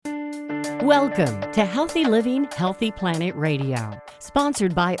Welcome to Healthy Living, Healthy Planet Radio,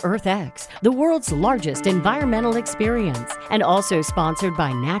 sponsored by EarthX, the world's largest environmental experience, and also sponsored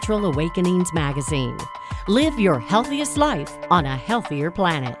by Natural Awakenings magazine. Live your healthiest life on a healthier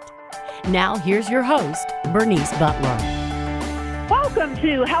planet. Now, here's your host, Bernice Butler. Welcome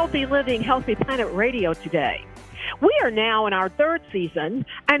to Healthy Living, Healthy Planet Radio today. We are now in our third season,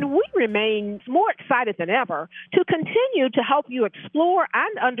 and we remain more excited than ever to continue to help you explore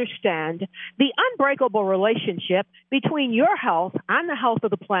and understand the unbreakable relationship between your health and the health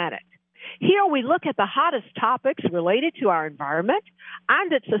of the planet. Here we look at the hottest topics related to our environment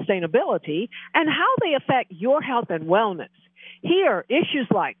and its sustainability and how they affect your health and wellness. Here, issues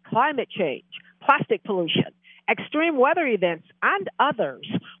like climate change, plastic pollution, extreme weather events, and others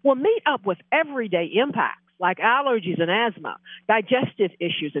will meet up with everyday impacts like allergies and asthma, digestive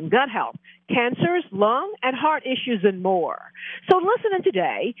issues and gut health, cancers, lung and heart issues, and more. So listen in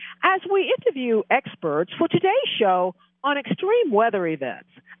today as we interview experts for today's show on extreme weather events.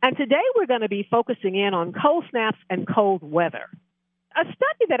 And today we're going to be focusing in on cold snaps and cold weather. A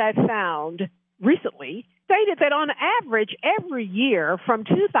study that I found recently stated that on average every year from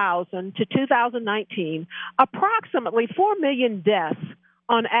 2000 to 2019, approximately 4 million deaths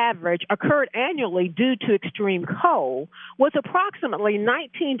on average occurred annually due to extreme cold, with approximately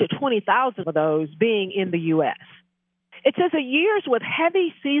 19 to 20,000 of those being in the U.S. It says that years with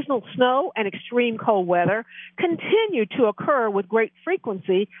heavy seasonal snow and extreme cold weather continue to occur with great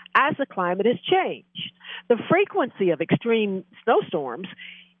frequency as the climate has changed. The frequency of extreme snowstorms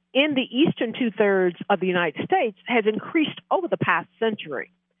in the eastern two-thirds of the United States has increased over the past century.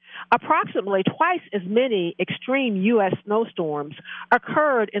 Approximately twice as many extreme U.S. snowstorms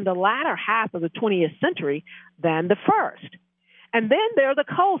occurred in the latter half of the 20th century than the first. And then there are the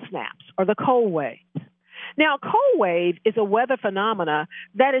cold snaps, or the cold waves. Now, a cold wave is a weather phenomena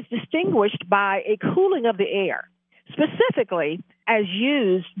that is distinguished by a cooling of the air. Specifically, as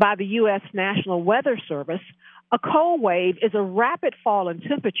used by the U.S. National Weather Service, a cold wave is a rapid fall in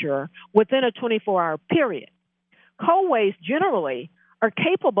temperature within a 24-hour period. Cold waves generally are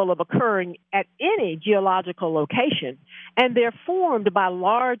capable of occurring at any geological location, and they're formed by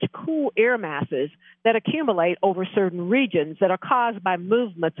large, cool air masses that accumulate over certain regions that are caused by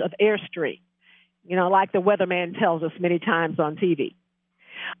movements of airstream, like the weatherman tells us many times on TV.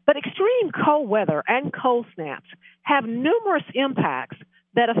 But extreme cold weather and cold snaps have numerous impacts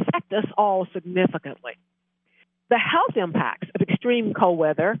that affect us all significantly. The health impacts of extreme cold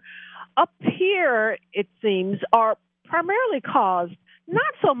weather up here, it seems, are primarily caused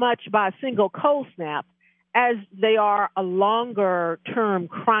not so much by a single cold snap as they are a longer-term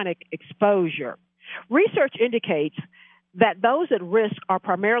chronic exposure. Research indicates that those at risk are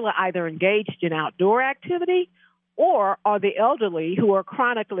primarily either engaged in outdoor activity or are the elderly who are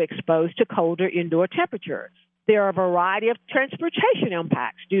chronically exposed to colder indoor temperatures. There are a variety of transportation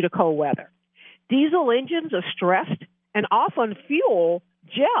impacts due to cold weather. Diesel engines are stressed and often fuel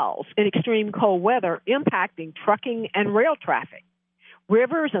gels in extreme cold weather, impacting trucking and rail traffic.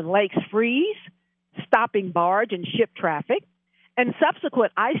 Rivers and lakes freeze, stopping barge and ship traffic, and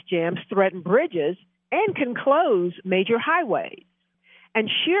subsequent ice jams threaten bridges and can close major highways. And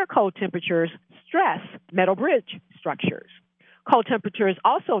sheer cold temperatures stress metal bridge structures. Cold temperatures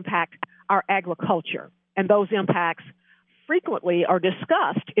also impact our agriculture, and those impacts frequently are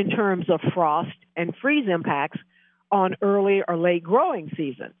discussed in terms of frost and freeze impacts on early or late growing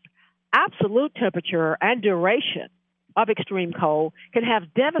seasons. Absolute temperature and duration of extreme cold can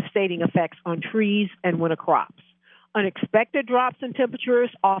have devastating effects on trees and winter crops. Unexpected drops in temperatures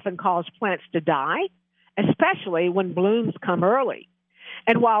often cause plants to die, especially when blooms come early.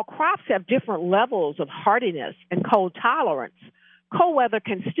 And while crops have different levels of hardiness and cold tolerance, cold weather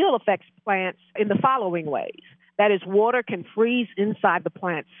can still affect plants in the following ways. That is, water can freeze inside the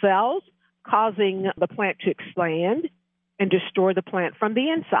plant cells, causing the plant to expand and destroy the plant from the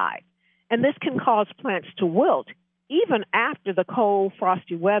inside. And this can cause plants to wilt even after the cold,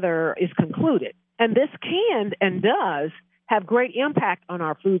 frosty weather is concluded. And this can and does have great impact on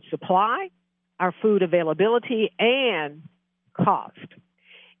our food supply, our food availability, and cost.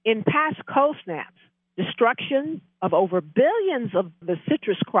 In past cold snaps, destruction of over billions of the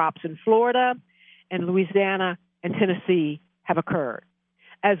citrus crops in Florida and Louisiana and Tennessee have occurred.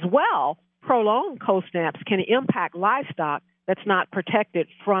 As well, prolonged cold snaps can impact livestock that's not protected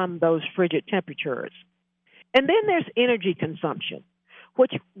from those frigid temperatures. And then there's energy consumption,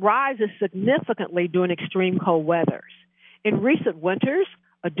 which rises significantly during extreme cold weathers. In recent winters,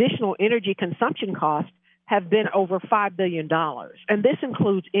 additional energy consumption costs have been over $5 billion, and this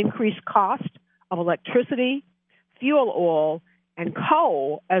includes increased cost of electricity, fuel oil, and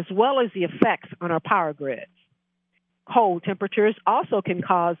coal, as well as the effects on our power grids. Cold temperatures also can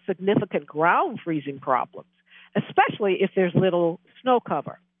cause significant ground freezing problems, especially if there's little snow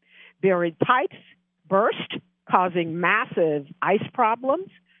cover. Buried pipes burst, causing massive ice problems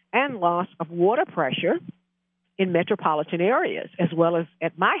and loss of water pressure in metropolitan areas, as well as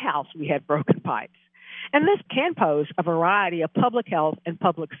at my house, we had broken pipes. And this can pose a variety of public health and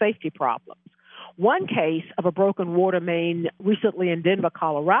public safety problems. One case of a broken water main recently in Denver,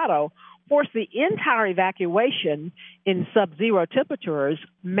 Colorado, forced the entire evacuation in sub-zero temperatures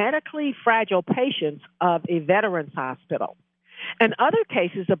medically fragile patients of a veterans hospital. And other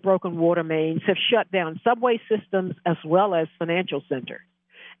cases of broken water mains have shut down subway systems as well as financial centers.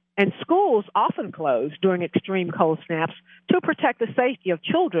 And schools often close during extreme cold snaps to protect the safety of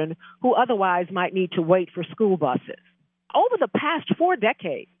children who otherwise might need to wait for school buses. Over the past 4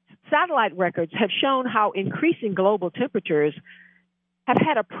 decades, satellite records have shown how increasing global temperatures have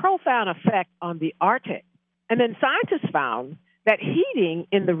had a profound effect on the Arctic. And then scientists found that heating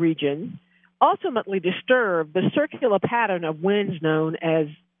in the region ultimately disturbed the circular pattern of winds known as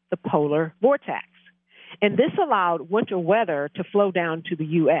the polar vortex. And this allowed winter weather to flow down to the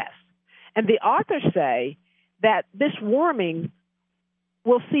U.S. And the authors say that this warming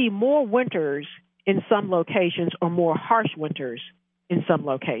will see more winters in some locations or more harsh winters in some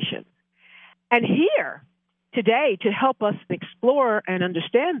locations. And here today, to help us explore and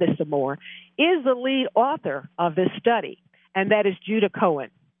understand this some more, is the lead author of this study, and that is Judah Cohen.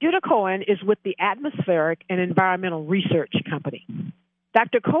 Judah Cohen is with the Atmospheric and Environmental Research Company.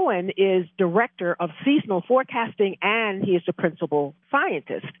 Dr. Cohen is director of seasonal forecasting, and he is the principal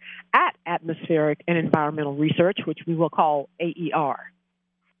scientist at Atmospheric and Environmental Research, which we will call AER.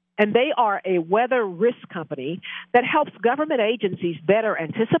 And they are a weather risk company that helps government agencies better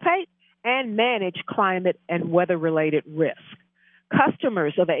anticipate and manage climate and weather-related risk.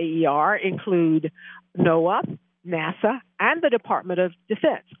 Customers of AER include NOAA, NASA, and the Department of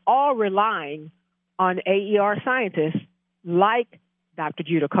Defense, all relying on AER scientists like Dr.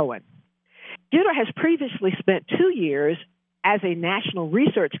 Judah Cohen. Judah has previously spent 2 years as a National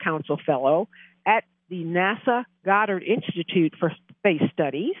Research Council Fellow at the NASA Goddard Institute for Space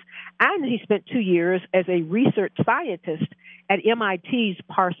Studies, and he spent 2 years as a research scientist at MIT's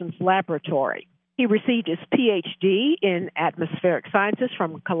Parsons Laboratory. He received his PhD in atmospheric sciences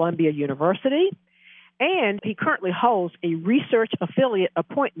from Columbia University, and he currently holds a research affiliate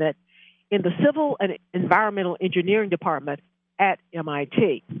appointment in the Civil and Environmental Engineering Department at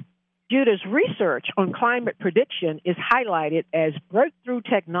MIT. Judah's research on climate prediction is highlighted as breakthrough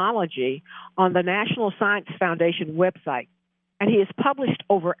technology on the National Science Foundation website, and he has published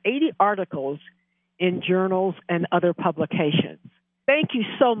over 80 articles in journals and other publications. Thank you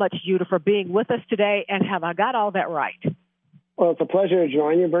so much, Judah, for being with us today, and have I got all that right? Well, it's a pleasure to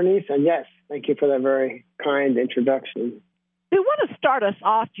join you, Bernice, and yes, thank you for that very kind introduction. We want to start us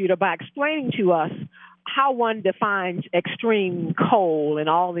off, Judah, by explaining to us how one defines extreme cold and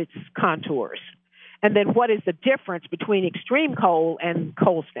all its contours, and then what is the difference between extreme cold and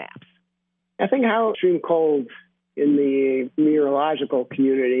cold snaps? I think how extreme cold in the meteorological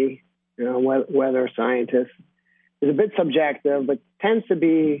community, weather scientists, is a bit subjective, but tends to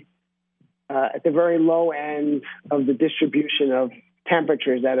be at the very low end of the distribution of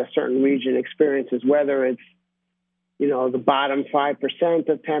temperatures that a certain region experiences, whether it's, the bottom 5%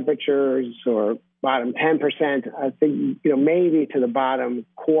 of temperatures or bottom 10%, I think, maybe to the bottom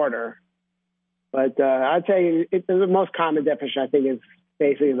quarter. But I'd say the most common definition, I think, is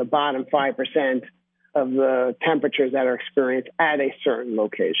basically the bottom 5% of the temperatures that are experienced at a certain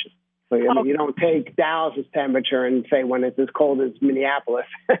location. So you don't take Dallas's temperature and say when it's as cold as Minneapolis,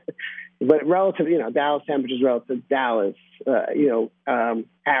 but relative, Dallas temperatures relative to Dallas,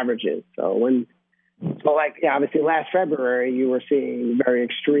 averages. Obviously last February, you were seeing very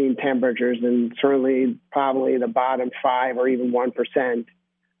extreme temperatures, and certainly probably the bottom 5 or even 1%,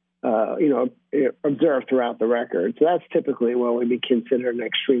 observed throughout the record. So that's typically what would be considered an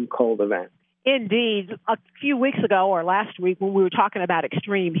extreme cold event. Indeed. A few weeks ago or last week when we were talking about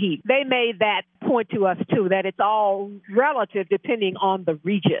extreme heat, they made that point to us, too, that it's all relative depending on the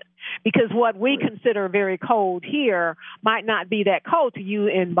region. Because what we consider very cold here might not be that cold to you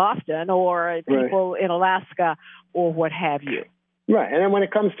in Boston or people in Alaska or what have you. Right. And then when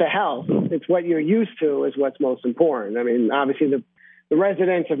it comes to health, it's what you're used to is what's most important. I mean, obviously, the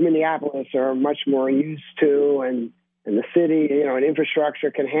residents of Minneapolis are much more used to, and the city, and infrastructure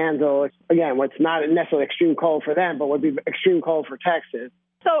can handle, again, what's not necessarily extreme cold for them, but would be extreme cold for Texas.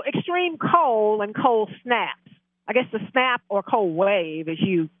 So extreme cold and cold snaps, I guess the snap or cold wave, as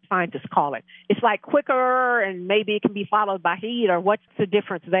you scientists call it. It's like quicker and maybe it can be followed by heat, or what's the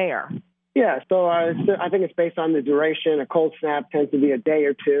difference there? Yeah, so I think it's based on the duration. A cold snap tends to be a day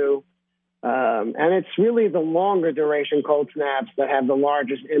or two. And it's really the longer duration cold snaps that have the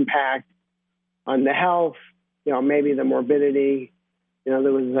largest impact on the health, maybe the morbidity. There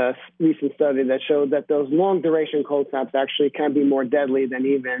was a recent study that showed that those long duration cold snaps actually can be more deadly than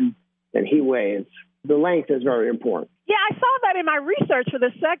heat waves. The length is very important. Yeah, I saw that in my research for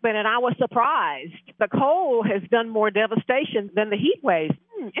this segment, and I was surprised. The cold has done more devastation than the heat waves.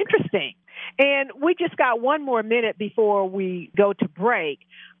 Interesting. And we just got one more minute before we go to break.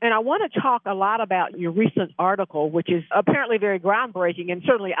 And I want to talk a lot about your recent article, which is apparently very groundbreaking and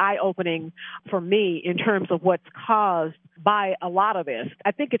certainly eye-opening for me in terms of what's caused by a lot of this.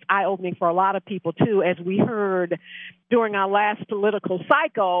 I think it's eye-opening for a lot of people, too, as we heard during our last political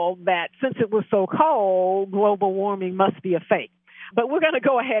cycle that since it was so cold, global warming must be a fake. But we're going to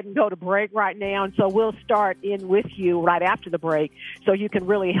go ahead and go to break right now, and so we'll start in with you right after the break so you can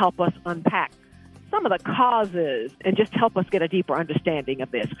really help us unpack some of the causes and just help us get a deeper understanding of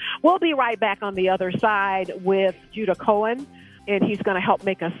this. We'll be right back on the other side with Judah Cohen, and he's going to help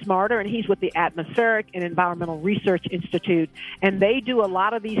make us smarter, and he's with the Atmospheric and Environmental Research Institute, and they do a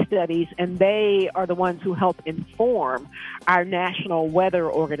lot of these studies, and they are the ones who help inform our national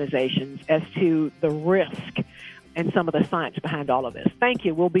weather organizations as to the risk and some of the science behind all of this. Thank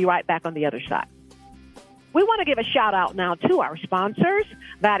you. We'll be right back on the other side. We want to give a shout out now to our sponsors.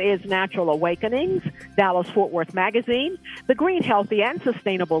 That is Natural Awakenings, Dallas-Fort Worth Magazine, the Green, Healthy, and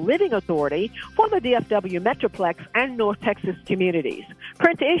Sustainable Living Authority for the DFW Metroplex and North Texas communities.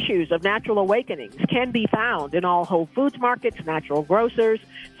 Print issues of Natural Awakenings can be found in all Whole Foods markets, natural grocers,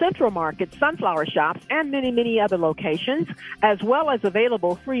 Central Markets, sunflower shops, and many, many other locations, as well as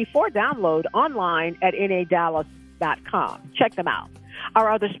available free for download online at nadallas.com. Check them out.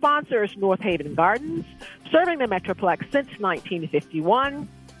 Our other sponsor is North Haven Gardens, serving the Metroplex since 1951,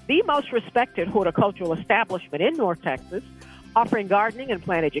 the most respected horticultural establishment in North Texas, offering gardening and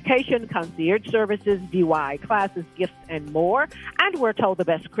plant education, concierge services, DIY classes, gifts, and more. And we're told the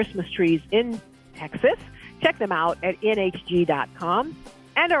best Christmas trees in Texas. Check them out at nhg.com.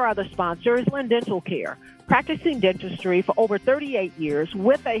 And our other sponsor is Lynn Dental Care, practicing dentistry for over 38 years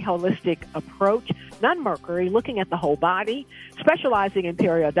with a holistic approach, none mercury, looking at the whole body, specializing in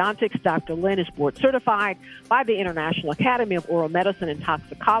periodontics. Dr. Lynn is board certified by the International Academy of Oral Medicine and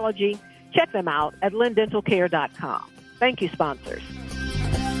Toxicology. Check them out at lindentalcare.com. Thank you, sponsors.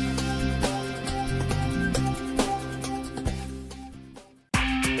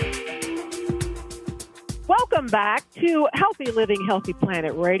 Welcome back to Healthy Living, Healthy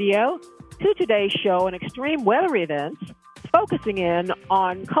Planet Radio. To today's show, an extreme weather events focusing in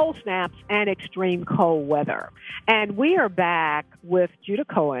on cold snaps and extreme cold weather. And we are back with Judah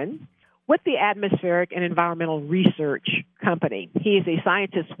Cohen with the Atmospheric and Environmental Research Company. He is a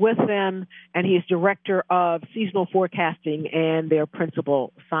scientist with them, and he is director of seasonal forecasting and their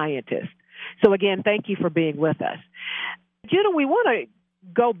principal scientist. So again, thank you for being with us. Judah, we want to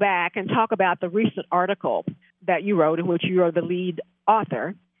go back and talk about the recent article that you wrote, in which you are the lead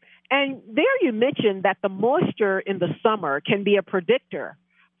author. And there you mentioned that the moisture in the summer can be a predictor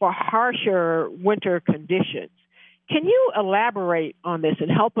for harsher winter conditions. Can you elaborate on this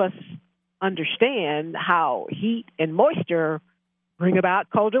and help us understand how heat and moisture bring about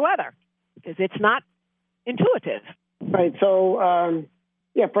colder weather? Because it's not intuitive. Right. So,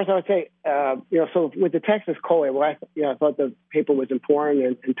 first I would say, so with the Texas cold wave, I thought the paper was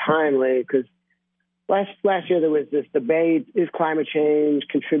important and timely because last year there was this debate, is climate change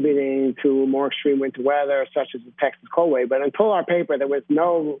contributing to more extreme winter weather, such as the Texas cold wave? But until our paper, there was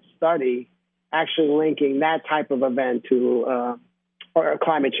no study actually linking that type of event to or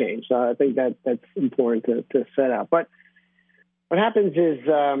climate change. So I think that's important to set up. But what happens is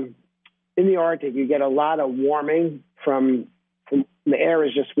in the Arctic, you get a lot of warming from the air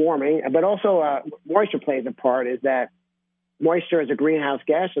is just warming, but also moisture plays a part. Is that moisture is a greenhouse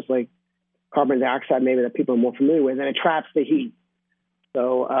gas, just like carbon dioxide, maybe that people are more familiar with, and it traps the heat.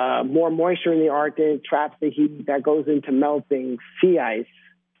 So more moisture in the Arctic traps the heat that goes into melting sea ice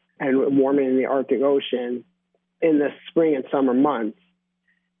and warming in the Arctic Ocean in the spring and summer months.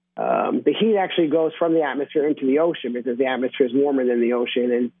 The heat actually goes from the atmosphere into the ocean because the atmosphere is warmer than the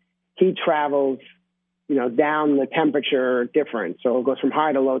ocean, and heat travels, down the temperature difference. So it goes from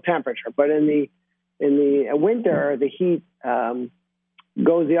high to low temperature. But in the winter, the heat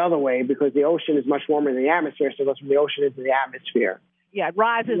goes the other way because the ocean is much warmer than the atmosphere, so it goes from the ocean into the atmosphere. Yeah, it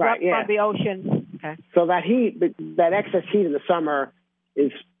rises up from the ocean. Okay. So that heat, that excess heat in the summer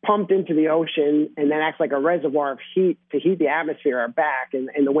is pumped into the ocean and then acts like a reservoir of heat to heat the atmosphere back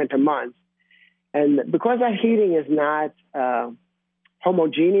in the winter months. And because that heating is not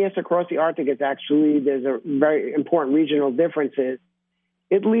homogeneous across the Arctic, there's a very important regional differences.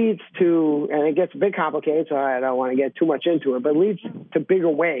 It leads to, and it gets a bit complicated, so I don't want to get too much into it, but it leads to bigger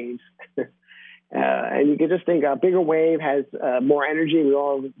waves. And you can just think a bigger wave has more energy. We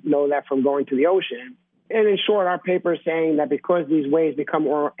all know that from going to the ocean. And in short, our paper is saying that because these waves become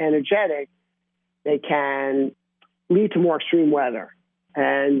more energetic, they can lead to more extreme weather.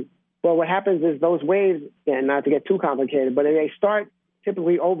 And well, what happens is those waves, and not to get too complicated, but they start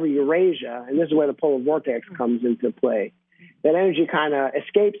typically over Eurasia, and this is where the polar vortex comes into play. That energy kind of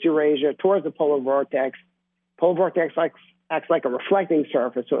escapes Eurasia towards the polar vortex. Polar vortex acts like a reflecting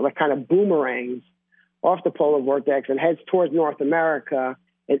surface, so it like kind of boomerangs off the polar vortex and heads towards North America.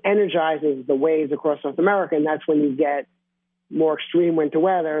 It energizes the waves across North America, and that's when you get more extreme winter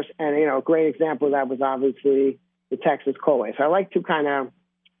weathers. And, a great example of that was obviously the Texas cold wave. So I like to kind of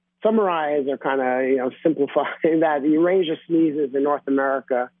summarize or kind of, simplify that Eurasia sneezes and North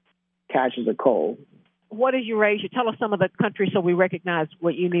America catches a cold. What is Eurasia? Tell us some of the countries so we recognize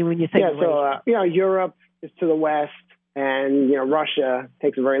what you mean when you say Eurasia. So, Europe is to the west, and, Russia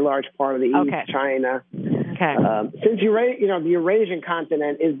takes a very large part of the east, okay. China. Okay. Since the Eurasian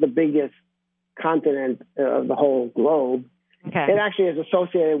continent is the biggest continent of the whole globe, okay. It actually is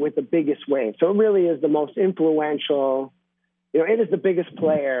associated with the biggest wave. So it really is the most influential. It is the biggest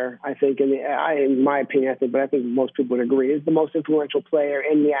player, I think, in my opinion, but I think most people would agree, is the most influential player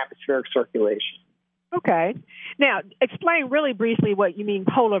in the atmospheric circulation. Okay. Now, explain really briefly what you mean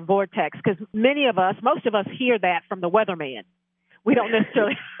polar vortex, because most of us hear that from the weatherman. We don't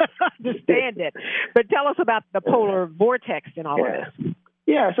necessarily understand it. But tell us about the polar vortex and all of this.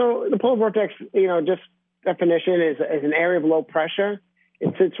 Yeah, so the polar vortex, just definition is an area of low pressure.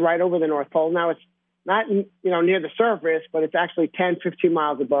 It sits right over the North Pole. Now, it's not, near the surface, but it's actually 10, 15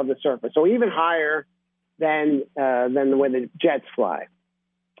 miles above the surface. So even higher than the way the jets fly.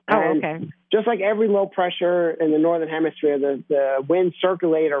 And okay. Just like every low pressure in the Northern Hemisphere, the winds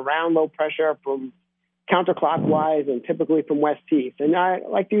circulate around low pressure from counterclockwise and typically from west to east. And I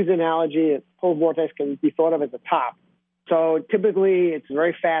like to use an analogy. A polar vortex can be thought of as a top. So typically it's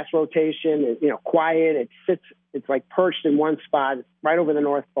very fast rotation, quiet. It's like perched in one spot right over the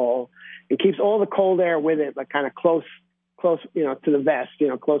North Pole. It keeps all the cold air with it, like kind of close, to the vest,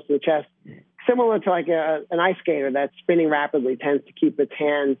 close to the chest. Similar to like an ice skater that's spinning rapidly tends to keep its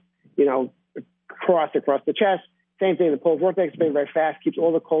hands, crossed across the chest. Same thing, the polar vortex is spinning very fast, keeps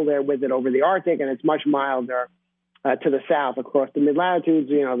all the cold air with it over the Arctic, and it's much milder to the south across the mid-latitudes,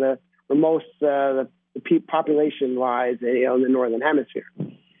 where most the population lies, in the Northern Hemisphere.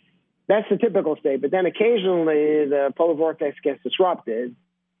 That's the typical state, but then occasionally the polar vortex gets disrupted.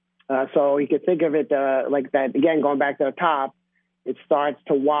 So you could think of it like that, again, going back to the top, it starts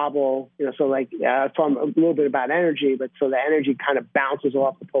to wobble, so like I was talking a little bit about energy, but so the energy kind of bounces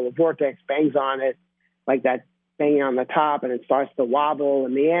off the polar vortex, bangs on it, like that banging on the top, and it starts to wobble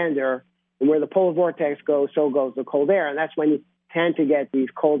and meander. And where the polar vortex goes, so goes the cold air. And that's when you tend to get these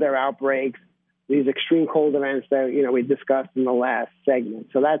cold air outbreaks, these extreme cold events that, we discussed in the last segment.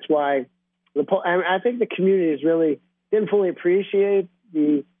 So that's why I think the community didn't fully appreciate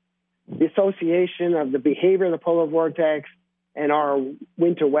the association of the behavior of the polar vortex and our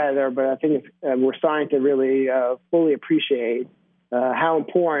winter weather, but I think we're starting to really fully appreciate how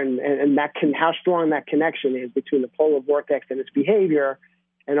important and how strong that connection is between the polar vortex and its behavior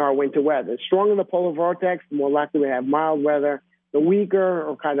and our winter weather. The stronger the polar vortex, the more likely we have mild weather. The weaker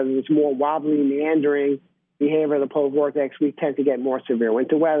or kind of this more wobbly, meandering behavior of the polar vortex, we tend to get more severe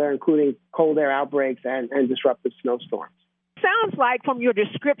winter weather, including cold air outbreaks and disruptive snowstorms. Sounds like from your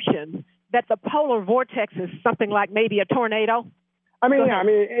description that the polar vortex is something like maybe a tornado?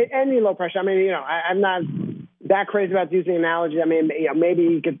 Any low pressure. I'm not that crazy about using analogy. Maybe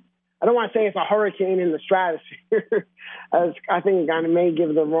you could, I don't want to say it's a hurricane in the stratosphere. I think it kind of may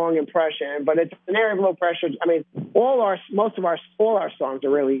give the wrong impression, but it's an area of low pressure. All our storms are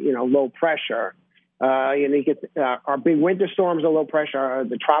really, low pressure. You get our big winter storms are low pressure.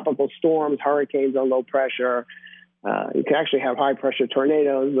 The tropical storms, hurricanes are low pressure. You can actually have high pressure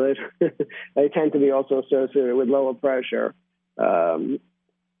tornadoes, but they tend to be also associated with lower pressure.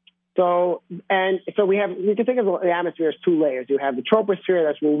 So we can think of the atmosphere as two layers. You have the troposphere,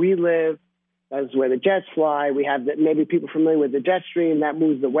 that's where we live, that's where the jets fly. We have maybe people familiar with the jet stream that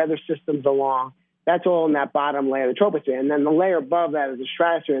moves the weather systems along. That's all in that bottom layer of the troposphere. And then the layer above that is the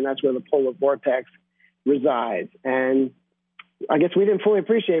stratosphere, and that's where the polar vortex resides. And I guess we didn't fully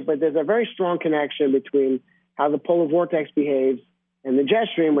appreciate, but there's a very strong connection between how the polar vortex behaves and the jet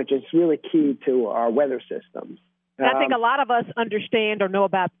stream, which is really key to our weather systems. I think a lot of us understand or know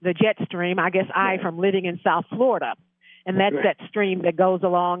about the jet stream. I guess from living in South Florida. And that's that stream that goes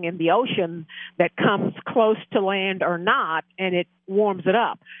along in the ocean that comes close to land or not, and it warms it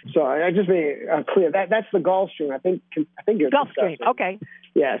up. So I just made clear that's the Gulf Stream. I think you're Gulf Stream. Okay.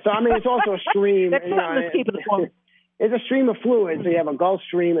 Yeah. So I mean, it's also a stream. That's something to keep in the fluid. It's a stream of fluid. So you have a Gulf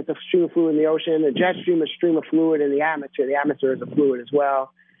Stream. It's a stream of fluid in the ocean. The jet stream is a stream of fluid in the atmosphere. The atmosphere is a fluid as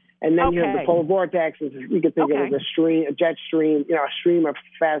well. And then you have the polar vortex. You can think of it as a jet stream. A stream of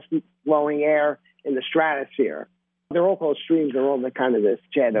fast flowing air in the stratosphere. They're all called streams. They're all the kind of this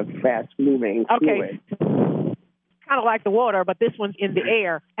jet of fast-moving fluid. Kind of like the water, but this one's in the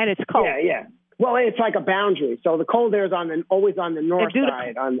air, and it's cold. Yeah. Well, it's like a boundary. So the cold air is always on the north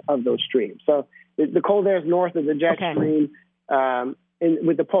side of those streams. So the cold air is north of the jet stream. And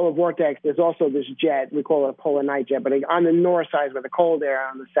with the polar vortex, there's also this jet. We call it a polar night jet. But on the north side, where the cold air,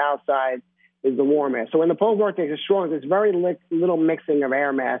 on the south side is the warm air. So when the polar vortex is strong, there's very little mixing of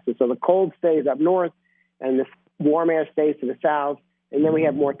air masses. So the cold stays up north, and the warm air stays to the south, and then we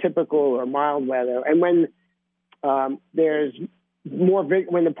have more typical or mild weather. And when there's more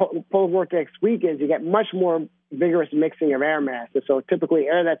when the polar vortex weakens, you get much more vigorous mixing of air masses. So typically,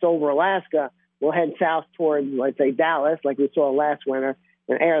 air that's over Alaska will head south towards, let's say, Dallas, like we saw last winter,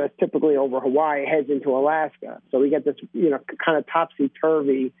 and air that's typically over Hawaii heads into Alaska. So we get this, kind of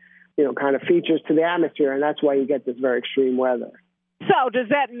topsy-turvy, kind of features to the atmosphere, and that's why you get this very extreme weather. So does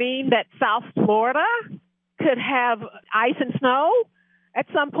that mean that South Florida could have ice and snow at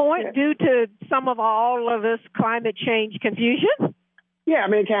some point due to some of all of this climate change confusion? Yeah, I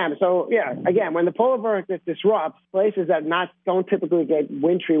mean, it can. So, again, when the polar vortex disrupts, places that don't typically get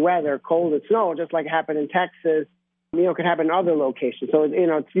wintry weather, cold and snow, just like happened in Texas, could happen in other locations. So,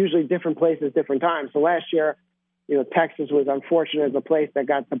 it's usually different places, different times. So last year, Texas was unfortunate as a place that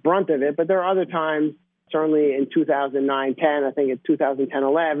got the brunt of it, but there are other times, certainly in 2009-10, I think in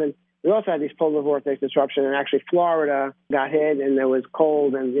 2010-11, we also had these polar vortex disruption, and actually Florida got hit, and there was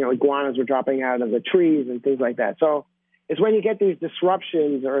cold, and iguanas were dropping out of the trees and things like that. So it's when you get these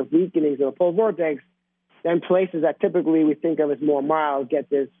disruptions or weakenings of the polar vortex, then places that typically we think of as more mild get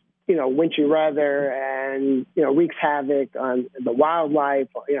this, wintry weather and wreaks havoc on the wildlife.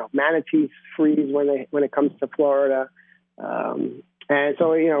 Manatees freeze when it comes to Florida, and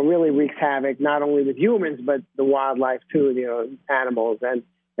so really wreaks havoc not only with humans but the wildlife too, animals and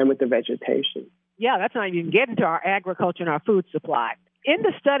with the vegetation. Yeah, that's not even getting to our agriculture and our food supply. In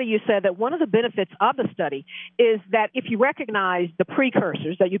the study, you said that one of the benefits of the study is that if you recognize the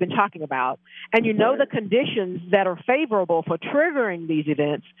precursors that you've been talking about, and the conditions that are favorable for triggering these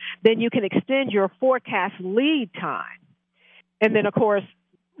events, then you can extend your forecast lead time. And then, of course,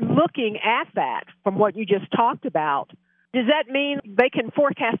 looking at that from what you just talked about, does that mean they can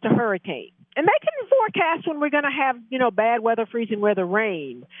forecast a hurricane? And they can forecast when we're going to have, bad weather, freezing weather,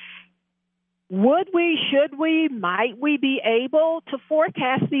 rain. Would we, should we, might we be able to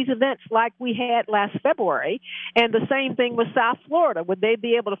forecast these events like we had last February? And the same thing with South Florida. Would they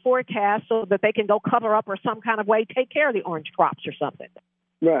be able to forecast so that they can go cover up or some kind of way take care of the orange crops or something?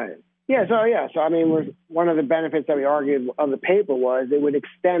 Right. So I mean, one of the benefits that we argued of the paper was it would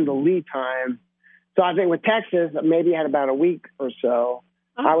extend the lead time. So I think with Texas, maybe had about a week or so.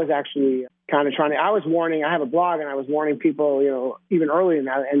 I was actually kind of I was warning, I have a blog, and I was warning people, even earlier than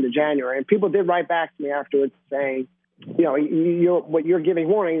that, end of January. And people did write back to me afterwards saying, what you're giving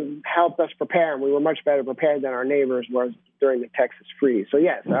warning helped us prepare. And we were much better prepared than our neighbors were during the Texas freeze. So,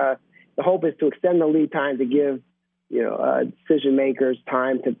 yes, the hope is to extend the lead time to give, decision makers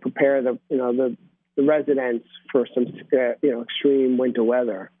time to prepare the residents for some, extreme winter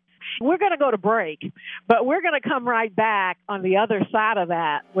weather. We're going to go to break, but we're going to come right back on the other side of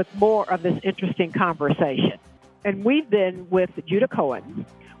that with more of this interesting conversation. And we've been with Judah Cohen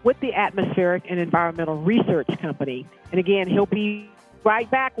with the Atmospheric and Environmental Research Company. And again, he'll be right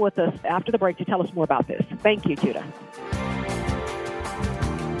back with us after the break to tell us more about this. Thank you, Judah.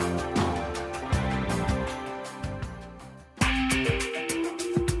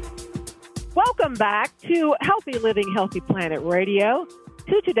 Welcome back to Healthy Living, Healthy Planet Radio.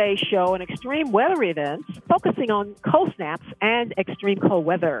 To today's show on extreme weather events, focusing on cold snaps and extreme cold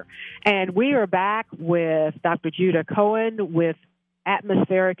weather. And we are back with Dr. Judah Cohen with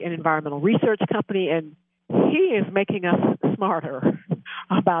Atmospheric and Environmental Research Company, and he is making us smarter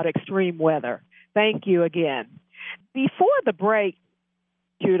about extreme weather. Thank you again. Before the break,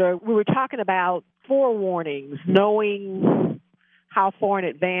 Judah, we were talking about forewarnings, knowing how far in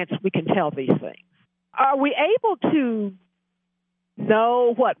advance we can tell these things. Are we able to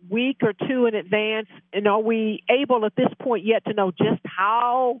know, week or two in advance? And are we able at this point yet to know just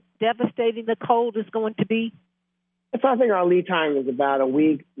how devastating the cold is going to be? So I think our lead time is about a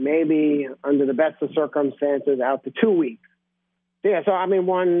week, maybe under the best of circumstances out to 2 weeks. Yeah, so I mean,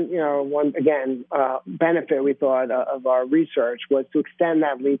 one benefit we thought of our research was to extend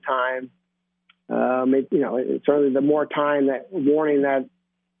that lead time. Certainly the more time that warning that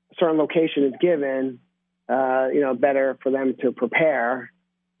a certain location is given, better for them to prepare.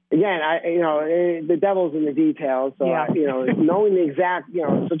 Again, the devil's in the details. So, yeah. Knowing the exact,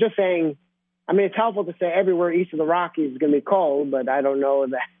 so just saying, I mean, it's helpful to say everywhere east of the Rockies is going to be cold, but I don't know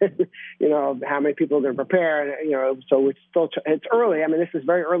that, how many people are going to prepare. So it's early. I mean, this is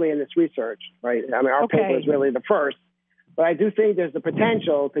very early in this research, right? I mean, our paper is really the first. But I do think there's the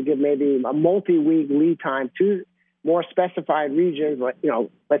potential to give maybe a multi-week lead time to more specified regions, like,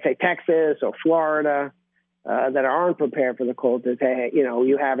 let's say Texas or Florida, that aren't prepared for the cold, to say,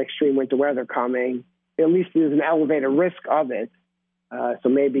 you have extreme winter weather coming. At least there's an elevated risk of it. So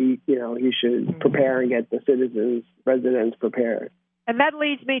maybe, you should prepare and get the residents prepared. And that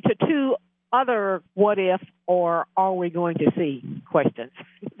leads me to two other what if or are we going to see questions.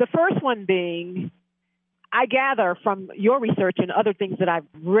 The first one being, I gather from your research and other things that I've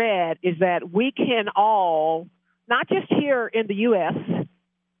read, is that we can all, not just here in the U.S.,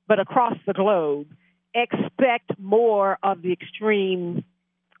 but across the globe, expect more of the extreme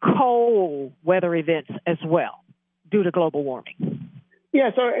cold weather events as well due to global warming.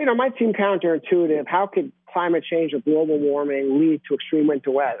 Yeah, so, it might seem counterintuitive. How could climate change or global warming lead to extreme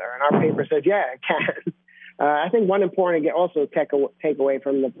winter weather? And our paper says, yeah, it can. I think one important also takeaway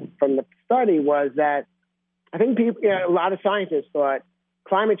from the study was that I think a lot of scientists thought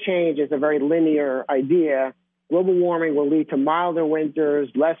climate change is a very linear idea. Global warming will lead to milder winters,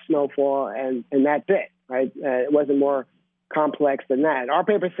 less snowfall, and that's it, right? It wasn't more complex than that. Our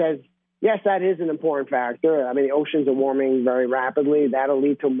paper says, yes, that is an important factor. I mean, the oceans are warming very rapidly. That'll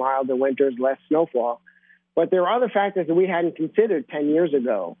lead to milder winters, less snowfall. But there are other factors that we hadn't considered 10 years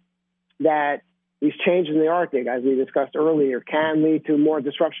ago, that these changes in the Arctic, as we discussed earlier, can lead to more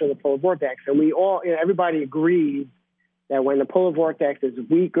disruption of the polar vortex. And we all, everybody agrees that when the polar vortex is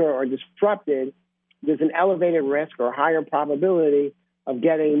weaker or disrupted, there's an elevated risk or higher probability of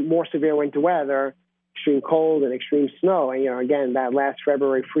getting more severe winter weather, extreme cold and extreme snow. And, again, that last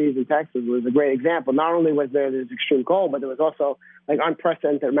February freeze in Texas was a great example. Not only was there this extreme cold, but there was also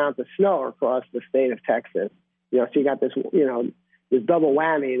unprecedented amounts of snow across the state of Texas. So you got this, this double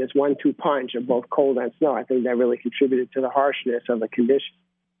whammy, this 1-2 punch of both cold and snow. I think that really contributed to the harshness of the conditions.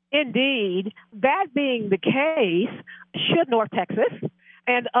 Indeed. That being the case, should North Texas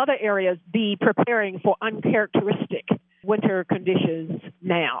and other areas be preparing for uncharacteristic winter conditions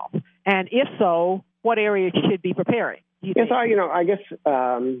now? And if so, what areas should be preparing? Yes, I guess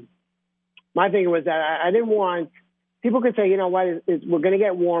my thinking was that I didn't want people could say, we're going to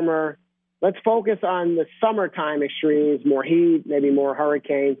get warmer. Let's focus on the summertime extremes, more heat, maybe more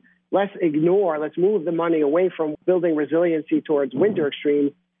hurricanes. Let's move the money away from building resiliency towards winter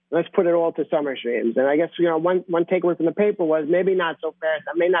extremes. Let's put it all to summer extremes. And I guess, one takeaway from the paper was maybe not so fast.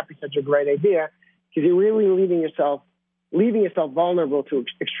 That may not be such a great idea, because you're really leaving yourself vulnerable to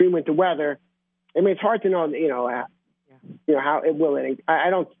extreme winter weather. I mean, it's hard to know, how it will. I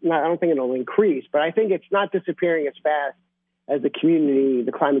don't think it'll increase, but I think it's not disappearing as fast as the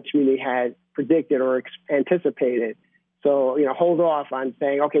climate community had predicted or anticipated. So, hold off on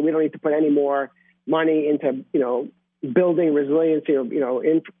saying, okay, we don't need to put any more money into, building resiliency or,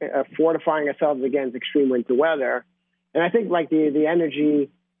 fortifying ourselves against extreme winter weather. And I think the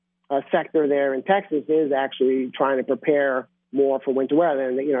energy sector there in Texas is actually trying to prepare more for winter weather.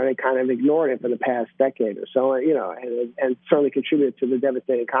 And, they kind of ignored it for the past decade or so, and certainly contributed to the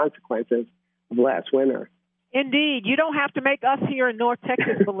devastating consequences of last winter. Indeed. You don't have to make us here in North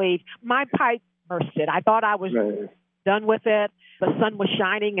Texas believe. My pipe bursted. I thought I was done with it. The sun was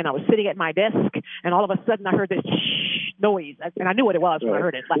shining, and I was sitting at my desk, and all of a sudden I heard this noise, and I knew what it was when I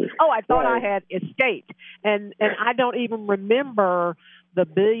heard it. It's I thought I had escaped. And I don't even remember the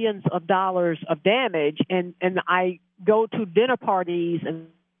billions of dollars of damage, and I go to dinner parties and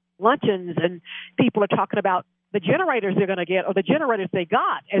luncheons, and people are talking about the generators they're going to get or the generators they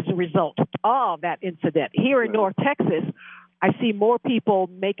got as a result of that incident. Here in North Texas, I see more people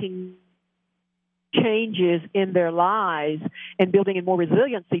making changes in their lives and building in more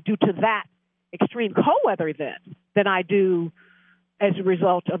resiliency due to that extreme cold weather event than I do as a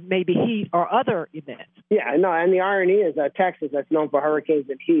result of maybe heat or other events. Yeah, no, and the irony is that Texas, that's known for hurricanes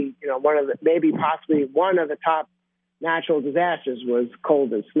and heat, possibly one of the top natural disasters was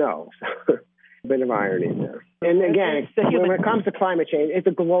cold and snow. A bit of irony there. And again, when it comes to climate change, it's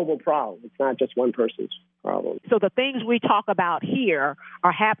a global problem. It's not just one person's problem. So the things we talk about here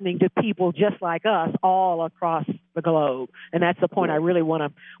are happening to people just like us all across the globe. And that's the point I really want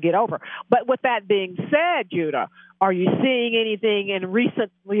to get over. But with that being said, Judah, are you seeing anything in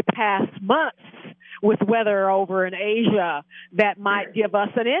recently past months with weather over in Asia that might give us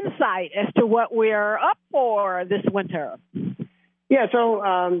an insight as to what we're up for this winter? Yeah,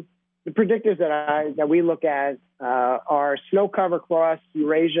 so the predictors that we look at are snow cover across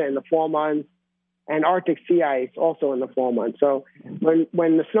Eurasia in the fall months and Arctic sea ice also in the fall months. So when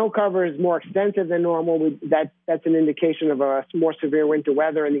the snow cover is more extensive than normal, that's an indication of a more severe winter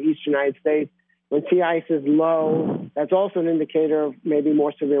weather in the eastern United States. When sea ice is low, that's also an indicator of maybe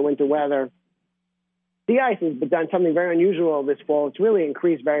more severe winter weather. Sea ice has done something very unusual this fall. It's really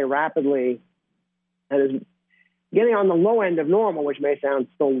increased very rapidly and is getting on the low end of normal, which may sound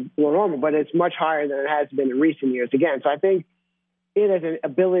still below normal, but it's much higher than it has been in recent years. Again, so I think it has an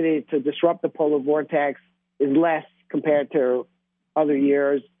ability to disrupt the polar vortex is less compared to other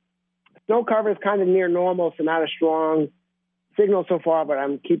years. Snow cover is kind of near normal, so not a strong signal so far, but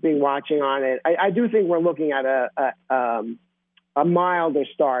I'm keeping watching on it. I do think we're looking at a milder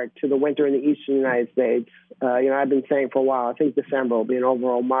start to the winter in the eastern United States. I've been saying for a while, I think December will be an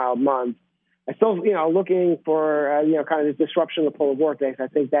overall mild month. I still, looking for, kind of this disruption of the polar vortex. I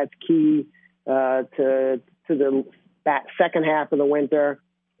think that's key to that second half of the winter.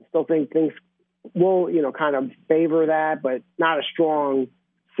 I still think things will, kind of favor that, but not a strong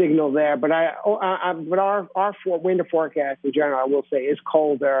signal there. But our winter forecast in general, I will say, is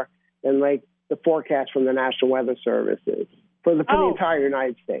colder than like the forecast from the National Weather Service is for the entire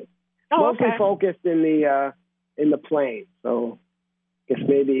United States. Mostly focused in the plains. So I guess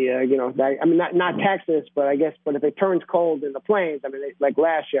maybe not Texas, but if it turns cold in the plains, like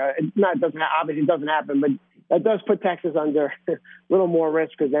last year, obviously doesn't happen, but that does put Texas under a little more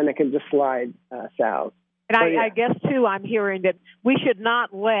risk because then it can just slide south. And I guess too, I'm hearing that we should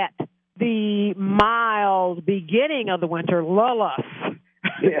not let the mild beginning of the winter lull us.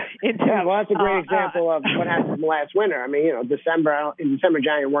 Well, that's a great example of what happened last winter. December,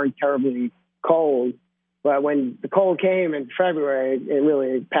 January weren't terribly cold. But when the cold came in February, it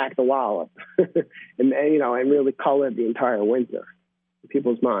really packed the wallop and really colored the entire winter in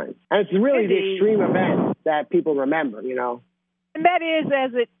people's minds. And it's really the extreme events that people remember, And that is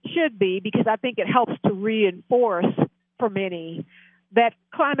as it should be, because I think it helps to reinforce for many that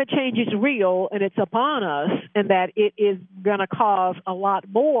climate change is real and it's upon us and that it is going to cause a lot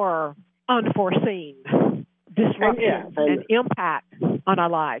more unforeseen disruption and impact on our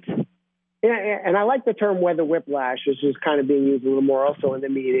lives. Yeah, and I like the term weather whiplash, which is kind of being used a little more also in the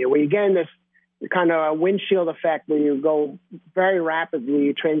media, where you get in this kind of a windshield effect where you go very rapidly,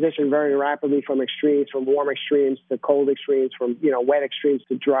 you transition very rapidly from extremes, from warm extremes to cold extremes, from wet extremes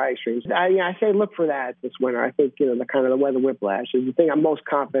to dry extremes. I say look for that this winter. I think the kind of the weather whiplash is the thing I'm most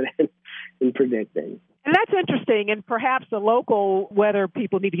confident in predicting. And that's interesting, and perhaps the local weather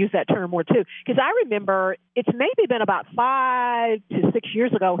people need to use that term more, too, because I remember it's maybe been about 5 to 6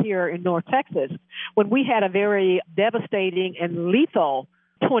 years ago here in North Texas when we had a very devastating and lethal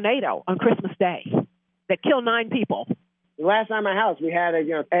tornado on Christmas Day that killed 9 people. The last time at my house, we had,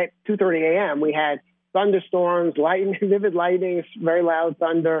 at 2:30 a.m., we had thunderstorms, lightning, vivid lightning, very loud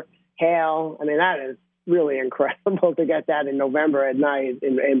thunder, hail. That is really incredible to get that in November at night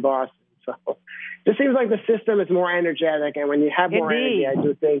in Boston. So it seems like the system is more energetic, and when you have more energy, I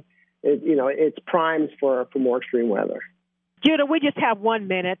do think it's primed for more extreme weather. Judah, we just have 1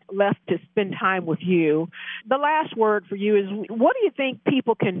 minute left to spend time with you. The last word for you is, what do you think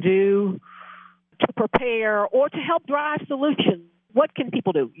people can do to prepare or to help drive solutions? What can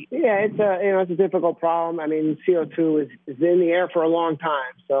people do? Yeah, it's a difficult problem. CO2 is in the air for a long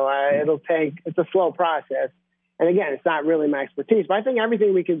time, so it's a slow process. And again, it's not really my expertise, but I think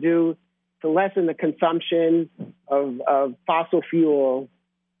everything we can do to lessen the consumption of fossil fuel,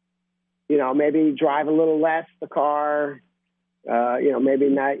 maybe drive a little less the car, maybe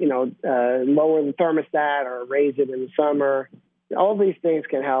not, lower the thermostat or raise it in the summer. All these things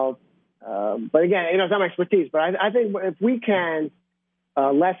can help. But again, it's not my expertise, but I think if we can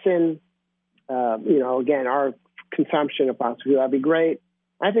lessen, again, our consumption of fossil fuel, that'd be great.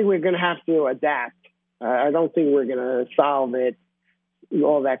 I think we're going to have to adapt. I don't think we're going to solve it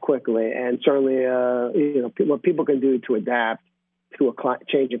all that quickly. And certainly, what people can do to adapt to a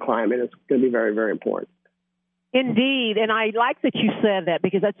change in climate is going to be very, very important. Indeed, and I like that you said that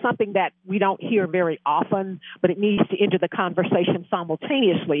because that's something that we don't hear very often, but it needs to enter the conversation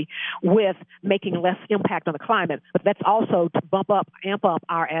simultaneously with making less impact on the climate. But that's also to amp up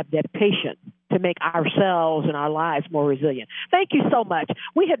our adaptation to make ourselves and our lives more resilient. Thank you so much.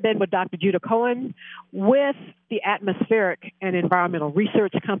 We have been with Dr. Judah Cohen with the Atmospheric and Environmental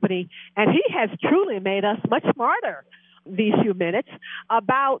Research Company, and he has truly made us much smarter these few minutes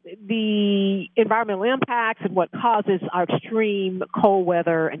about the environmental impacts and what causes our extreme cold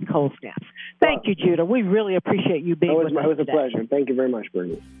weather and cold snaps. Thank you, Judah. We really appreciate you being with us today. It was a pleasure. Thank you very much,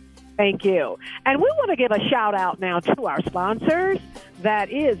 Bernice. Thank you. And we want to give a shout out now to our sponsors.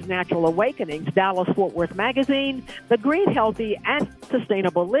 That is Natural Awakenings, Dallas-Fort Worth Magazine, the Green, Healthy, and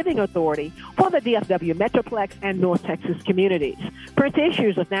Sustainable Living Authority for the DFW Metroplex and North Texas communities. Print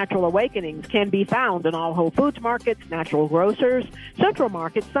issues of Natural Awakenings can be found in all Whole Foods markets, natural grocers, Central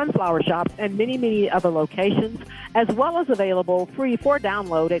Market, Sunflower Shops, and many, many other locations, as well as available free for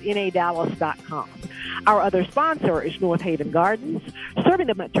download at nadallas.com. Our other sponsor is North Haven Gardens, serving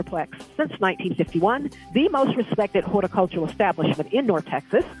the Metroplex since 1951, the most respected horticultural establishment in North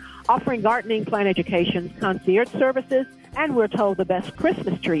Texas, offering gardening, plant education, concierge services, and we're told the best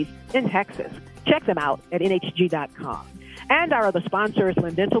Christmas trees in Texas. Check them out at nhg.com. And our other sponsor is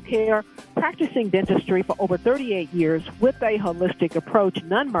Lynn Dental Care, practicing dentistry for over 38 years with a holistic approach,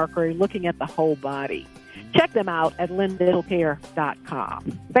 non-mercury, looking at the whole body. Check them out at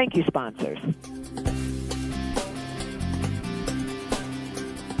lynndentalcare.com. Thank you, sponsors.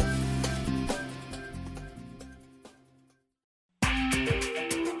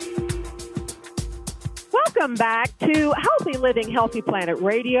 Welcome back to Healthy Living, Healthy Planet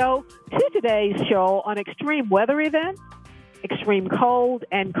Radio, to today's show on extreme weather events. Extreme cold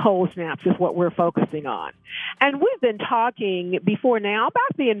and cold snaps is what we're focusing on. And we've been talking before now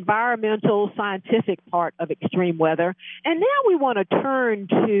about the environmental scientific part of extreme weather. And now we want to turn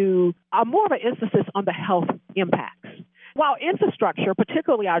to more of an emphasis on the health impacts. While infrastructure,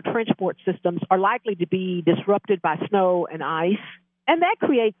 particularly our transport systems, are likely to be disrupted by snow and ice, and that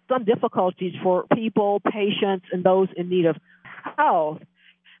creates some difficulties for people, patients, and those in need of health,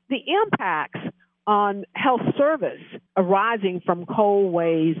 the impacts on health service arising from cold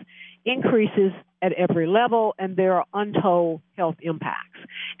waves increases at every level, and there are untold health impacts.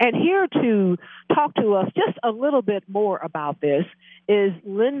 And here to talk to us just a little bit more about this is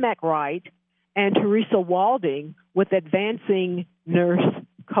Lynn McWright and Teresa Walding with Advancing Nurse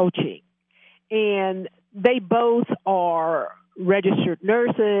Coaching. And they both are registered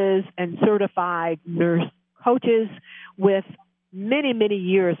nurses and certified nurse coaches with many, many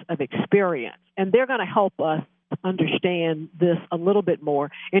years of experience. And they're going to help us understand this a little bit more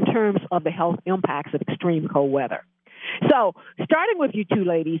in terms of the health impacts of extreme cold weather. So, starting with you two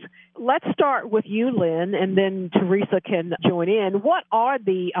ladies, let's start with you, Lynn, and then Teresa can join in. What are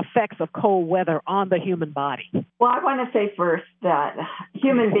the effects of cold weather on the human body? Well, I want to say first that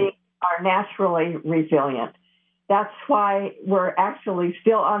human beings are naturally resilient. That's why we're actually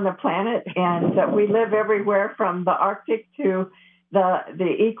still on the planet, and that we live everywhere from the Arctic to the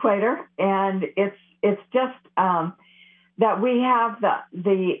equator. And it's just that we have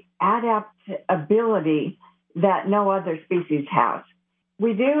the adaptability that no other species has.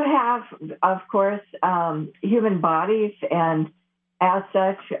 We do have, of course, human bodies, and as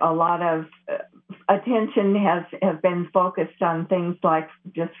such, a lot of attention has been focused on things like,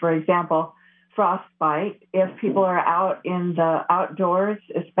 just for example, frostbite. If people are out in the outdoors,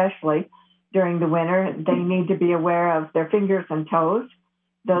 especially during the winter, they need to be aware of their fingers and toes.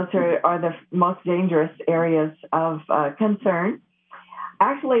 Those are the most dangerous areas of concern.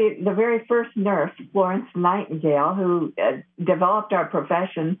 Actually, the very first nurse, Florence Nightingale, who developed our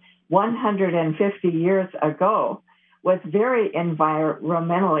profession 150 years ago, was very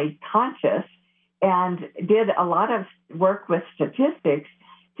environmentally conscious and did a lot of work with statistics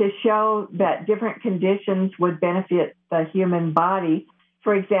to show that different conditions would benefit the human body.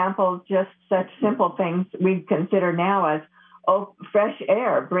 For example, just such simple things we consider now as fresh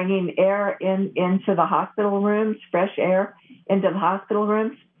air, bringing air into the hospital rooms, fresh air into the hospital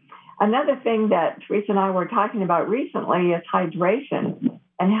rooms. Another thing that Teresa and I were talking about recently is hydration,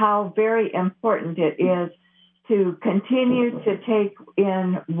 and how very important it is to continue to take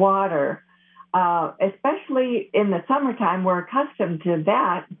in water, especially in the summertime. We're accustomed to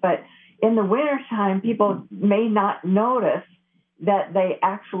that, but in the wintertime, people may not notice that they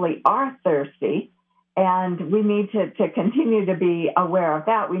actually are thirsty, and we need to continue to be aware of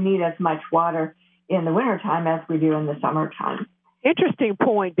that. We need as much water in the wintertime as we do in the summertime. Interesting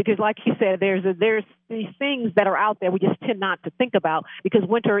point, because like you said, there's these things that are out there we just tend not to think about, because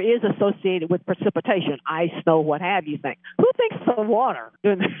winter is associated with precipitation, ice, snow, what have you. Who thinks of water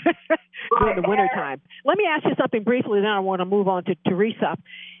during the wintertime? Let me ask you something briefly, then I want to move on to Teresa.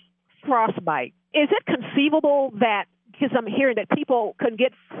 Frostbite. Is it conceivable that because I'm hearing that people can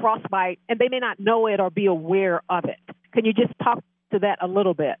get frostbite and they may not know it or be aware of it. Can you just talk to that a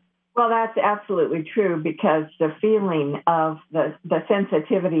little bit? Well, that's absolutely true, because the feeling of the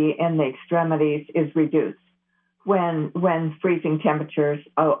sensitivity in the extremities is reduced when freezing temperatures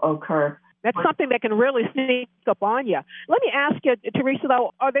occur. That's something that can really sneak up on you. Let me ask you, Teresa,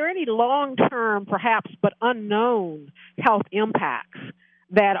 though, are there any long-term, perhaps, but unknown health impacts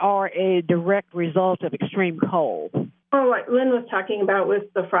that are a direct result of extreme cold? Well, what Lynn was talking about with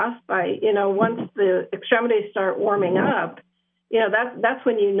the frostbite, once the extremities start warming up, that's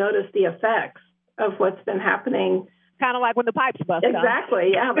when you notice the effects of what's been happening. Kind of like when the pipes bust.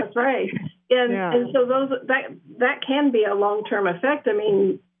 Exactly. Yeah, that's right. And so that can be a long-term effect. I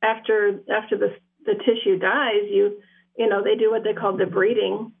mean, after the tissue dies, they do what they call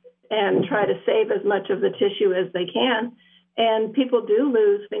debriding and try to save as much of the tissue as they can. And people do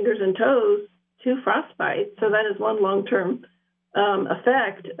lose fingers and toes to frostbite. So that is one long-term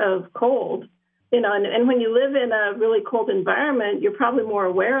effect of cold. And when you live in a really cold environment, you're probably more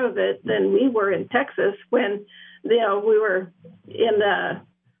aware of it than we were in Texas when, we were in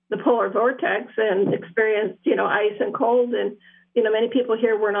the polar vortex and experienced, ice and cold. And, many people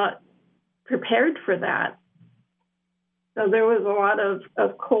here were not prepared for that. So there was a lot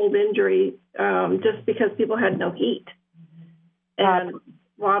of cold injury just because people had no heat. And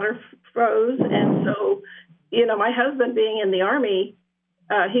water froze. And so, my husband being in the Army,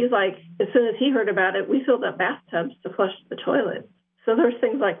 he's like, as soon as he heard about it, we filled up bathtubs to flush the toilet. So there's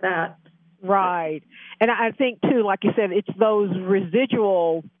things like that. Right. And I think, too, like you said, it's those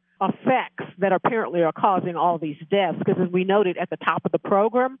residual effects that apparently are causing all these deaths, because as we noted at the top of the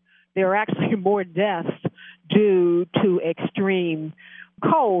program, there are actually more deaths due to extreme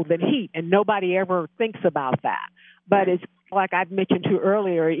cold than heat, and nobody ever thinks about that. But it's like I've mentioned to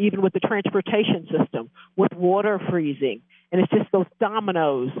earlier, even with the transportation system, with water freezing, and it's just those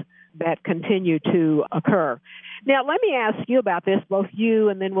dominoes that continue to occur. Now, let me ask you about this, both you,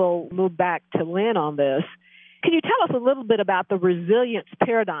 and then we'll move back to Lynn on this. Can you tell us a little bit about the resilience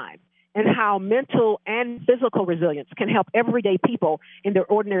paradigm and how mental and physical resilience can help everyday people in their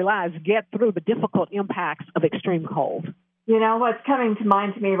ordinary lives get through the difficult impacts of extreme cold? What's coming to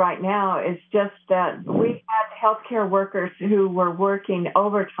mind to me right now is just that we had healthcare workers who were working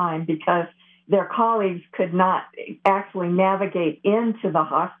overtime because their colleagues could not actually navigate into the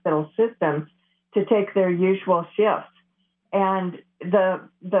hospital systems to take their usual shifts. And the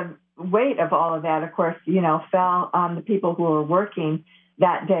weight of all of that, of course, fell on the people who were working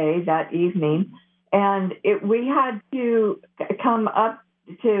that day, that evening. And we had to come up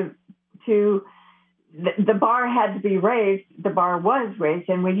to the bar had to be raised. The bar was raised,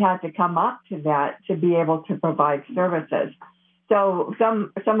 and we had to come up to that to be able to provide services. So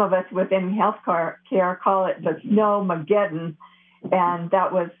some of us within healthcare call it the snowmageddon, and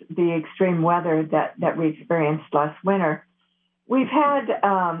that was the extreme weather that we experienced last winter. We've had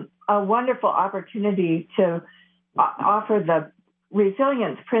a wonderful opportunity to offer the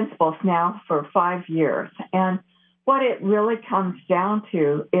resilience principles now for 5 years. And what it really comes down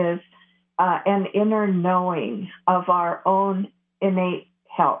to is an inner knowing of our own innate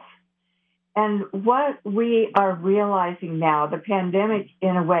health. And what we are realizing now, the pandemic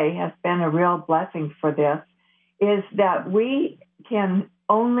in a way has been a real blessing for this, is that we can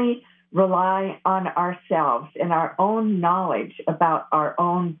only rely on ourselves and our own knowledge about our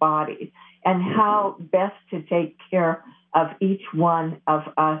own bodies and how best to take care of each one of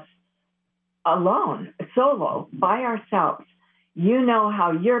us alone, solo, by ourselves. You know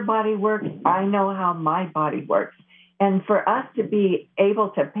how your body works. I know how my body works. And for us to be able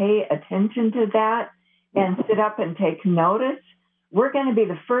to pay attention to that and sit up and take notice, we're going to be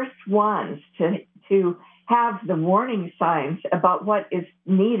the first ones to have the warning signs about what is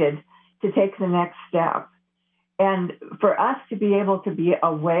needed to take the next step. And for us to be able to be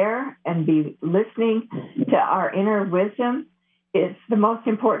aware and be listening to our inner wisdom is the most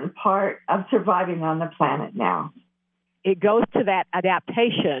important part of surviving on the planet now. It goes to that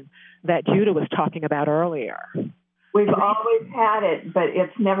adaptation that Judah was talking about earlier. We've always had it, but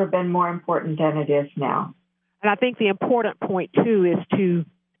it's never been more important than it is now. And I think the important point, too, is to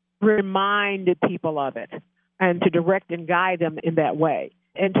remind people of it and to direct and guide them in that way.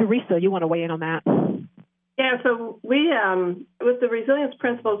 And Teresa, you want to weigh in on that? Yeah, so we, with the resilience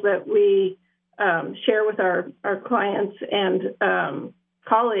principles that we share with our clients and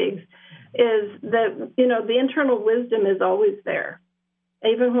colleagues, is that, the internal wisdom is always there.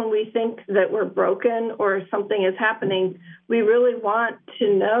 Even when we think that we're broken or something is happening, we really want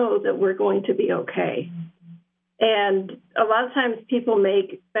to know that we're going to be okay. And a lot of times people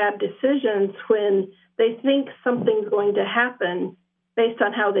make bad decisions when They think something's going to happen based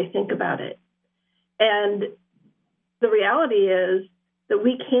on how they think about it. And the reality is that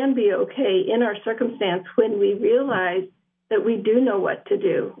we can be okay in our circumstance when we realize that we do know what to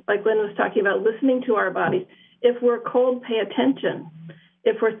do. Like Lynn was talking about, listening to our bodies. If we're cold, pay attention.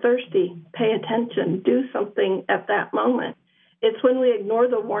 If we're thirsty, pay attention. Do something at that moment. It's when we ignore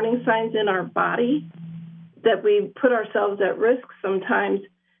the warning signs in our body that we put ourselves at risk sometimes,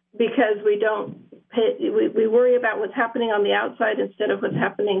 because we worry about what's happening on the outside instead of what's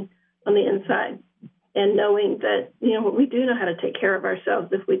happening on the inside. And knowing that, we do know how to take care of ourselves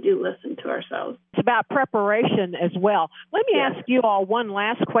if we do listen to ourselves. It's about preparation as well. Let me ask you all one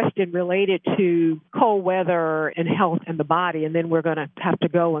last question related to cold weather and health and the body, and then we're going to have to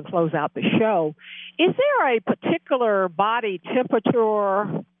go and close out the show. Is there a particular body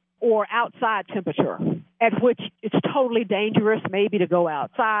temperature or outside temperature at which it's totally dangerous maybe to go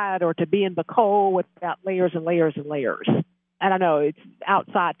outside or to be in the cold without layers and layers and layers? I don't know. It's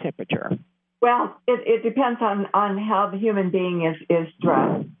outside temperature. Well, it depends on how the human being is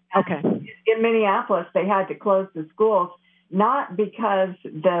dressed. Okay. In Minneapolis, they had to close the schools, not because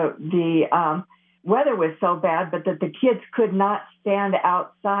the weather was so bad, but that the kids could not stand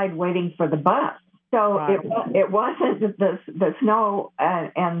outside waiting for the bus. So right. It wasn't the snow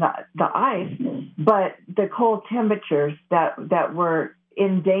and the ice, but the cold temperatures that were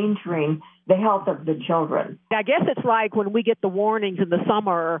endangering the health of the children. I guess it's like when we get the warnings in the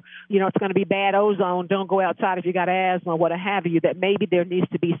summer, it's going to be bad ozone, don't go outside if you got asthma, what have you, that maybe there needs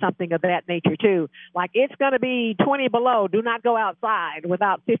to be something of that nature too. Like it's going to be 20 below, do not go outside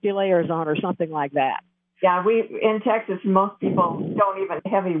without 50 layers on or something like that. Yeah, in Texas, most people don't even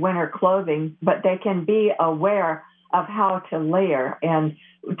have heavy winter clothing, but they can be aware of how to layer and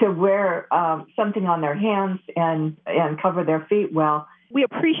to wear something on their hands and cover their feet well. We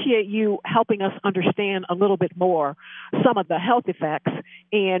appreciate you helping us understand a little bit more some of the health effects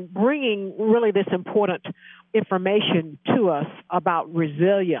and bringing really this important information to us about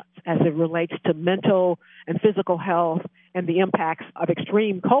resilience as it relates to mental and physical health and the impacts of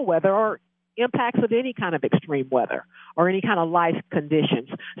extreme cold weather or impacts of any kind of extreme weather or any kind of life conditions.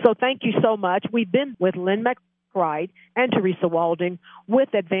 So thank you so much. We've been with Lynn McBride and Teresa Walding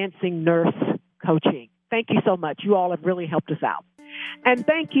with Advancing Nurse Coaching. Thank you so much. You all have really helped us out. And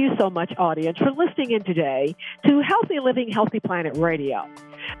thank you so much, audience, for listening in today to Healthy Living, Healthy Planet Radio.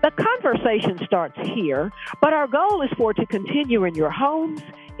 The conversation starts here, but our goal is for it to continue in your homes,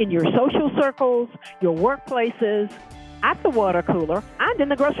 in your social circles, your workplaces, at the water cooler, and in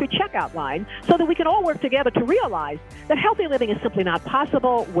the grocery checkout line, so that we can all work together to realize that healthy living is simply not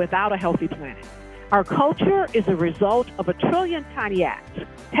possible without a healthy planet. Our culture is a result of a trillion tiny acts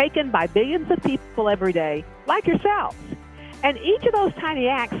taken by billions of people every day, like yourselves. And each of those tiny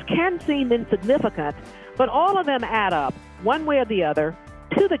acts can seem insignificant, but all of them add up, one way or the other,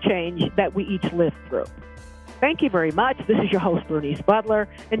 to the change that we each live through. Thank you very much. This is your host, Bernice Butler,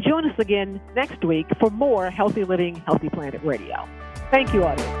 and join us again next week for more Healthy Living, Healthy Planet Radio. Thank you,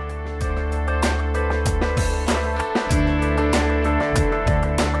 audience.